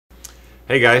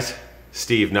Hey guys,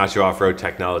 Steve, Nacho Off-Road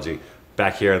Technology,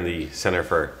 back here in the Center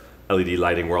for LED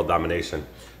Lighting World Domination.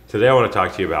 Today I want to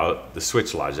talk to you about the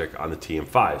switch logic on the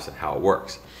TM5s and how it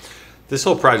works. This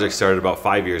whole project started about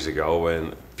 5 years ago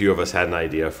when a few of us had an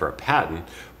idea for a patent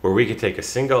where we could take a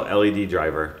single LED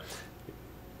driver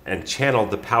and channel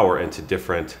the power into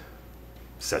different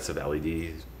sets of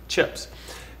LED chips.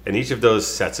 And each of those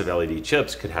sets of LED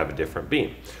chips could have a different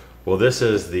beam. Well, this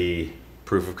is the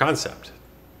proof of concept.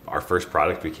 Our first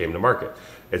product we came to market.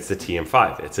 It's the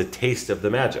TM5. It's a taste of the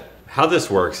magic. How this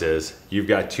works is you've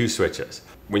got two switches.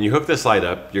 When you hook this light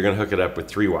up, you're going to hook it up with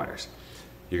 3 wires.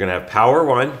 You're going to have power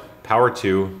 1, power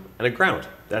 2, and a ground.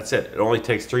 That's it. It only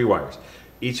takes 3 wires.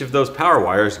 Each of those power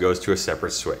wires goes to a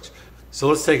separate switch. So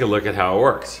let's take a look at how it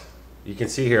works. You can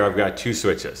see here I've got 2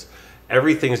 switches.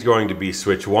 Everything's going to be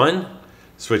switch 1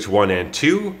 and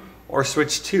 2, or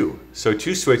switch 2. So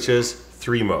 2 switches,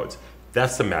 3 modes.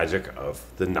 That's the magic of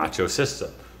the Nacho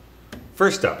system.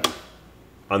 First up,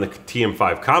 on the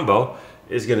TM5 combo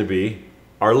is going to be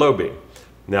our low beam.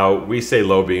 Now, we say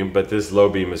low beam, but this low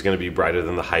beam is going to be brighter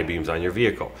than the high beams on your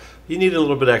vehicle. You need a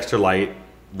little bit extra light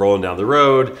rolling down the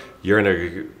road. You're in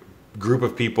a group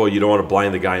of people, you don't want to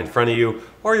blind the guy in front of you,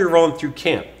 or you're rolling through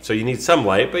camp. So you need some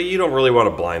light, but you don't really want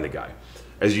to blind the guy.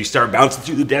 As you start bouncing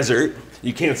through the desert,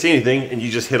 you can't see anything, and you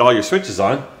just hit all your switches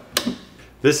on.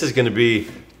 This is going to be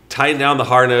tighten down the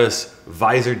harness,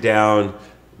 visor down.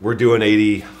 We're doing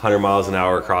 80, 100 miles an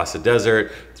hour across the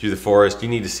desert, through the forest. You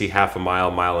need to see half a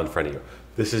mile in front of you.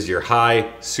 This is your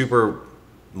high, super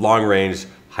long range,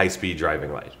 high speed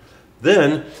driving light.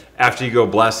 Then, after you go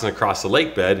blasting across the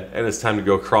lake bed and it's time to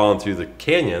go crawling through the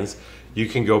canyons, you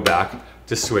can go back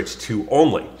to switch 2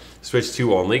 only. Switch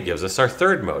 2 only gives us our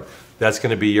third mode. That's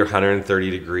going to be your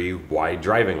 130-degree wide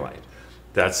driving light.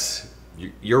 That's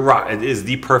your rock. It is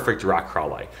the perfect rock crawl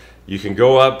light. You can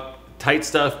go up tight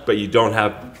stuff, but you don't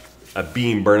have a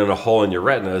beam burning a hole in your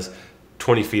retinas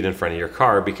 20 feet in front of your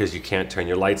car because you can't turn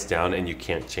your lights down and you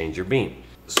can't change your beam.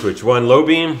 Switch 1 low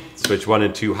beam, switch 1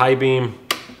 and 2 high beam,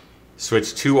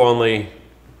 switch 2 only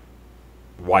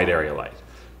wide area light.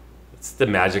 It's the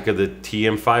magic of the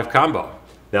TM5 combo.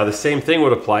 Now the same thing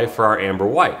would apply for our amber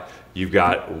white. You've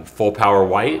got full power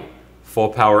white, full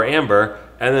power amber,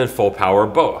 and then full power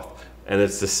both. And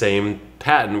it's the same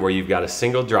pattern where you've got a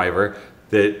single driver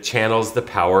that channels the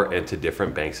power into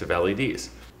different banks of LEDs.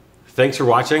 Thanks for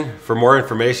watching. For more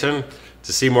information,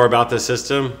 to see more about this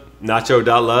system,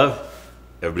 nacho.love.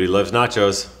 Everybody loves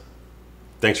nachos.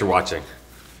 Thanks for watching.